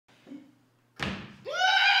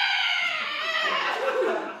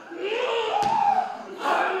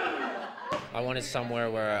I wanted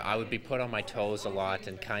somewhere where I would be put on my toes a lot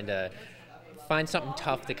and kind of find something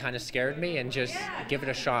tough that kind of scared me and just give it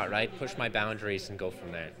a shot, right? Push my boundaries and go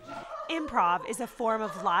from there. Improv is a form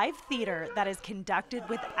of live theater that is conducted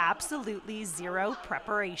with absolutely zero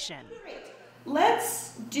preparation.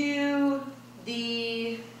 Let's do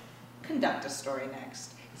the conduct a story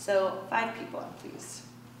next. So 5 people, please.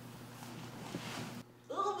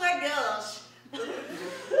 Oh my gosh.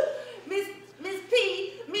 Miss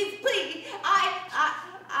P,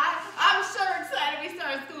 I'm sure excited we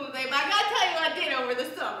started school today, but I gotta tell you what I did over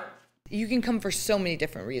the summer. You can come for so many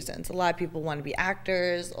different reasons. A lot of people want to be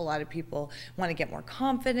actors, a lot of people want to get more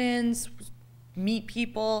confidence, meet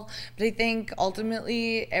people, but I think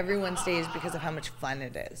ultimately everyone stays because of how much fun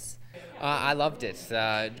it is. I loved it.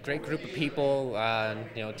 Great group of people.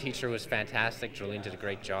 Teacher was fantastic. Julian did a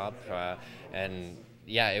great job, and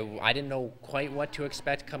yeah, I didn't know quite what to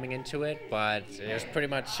expect coming into it, but it was pretty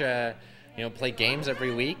much play games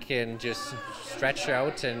every week and just stretch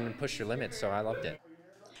out and push your limits. So I loved it.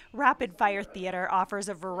 Rapid Fire Theater offers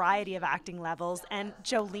a variety of acting levels, and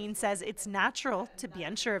Jolene says it's natural to be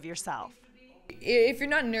unsure of yourself. If you're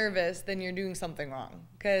not nervous, then you're doing something wrong,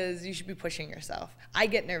 because you should be pushing yourself. I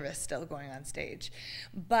get nervous still going on stage,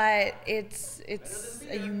 but it's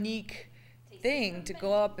a unique thing to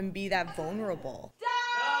go up and be that vulnerable.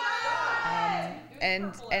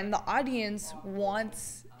 And the audience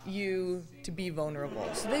wants you to be vulnerable.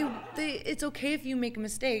 So it's okay if you make a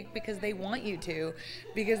mistake, because they want you to,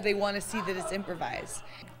 because they want to see that it's improvised.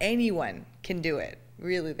 Anyone can do it,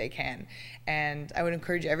 really they can. And I would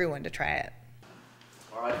encourage everyone to try it.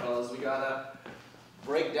 All right, fellas, we gotta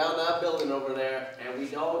break down that building over there, and we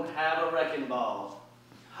don't have a wrecking ball.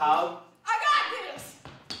 How? I got this!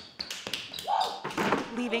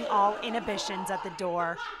 Woo! Leaving all inhibitions at the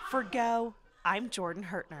door. For Go, I'm Jordan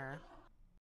Hurtner.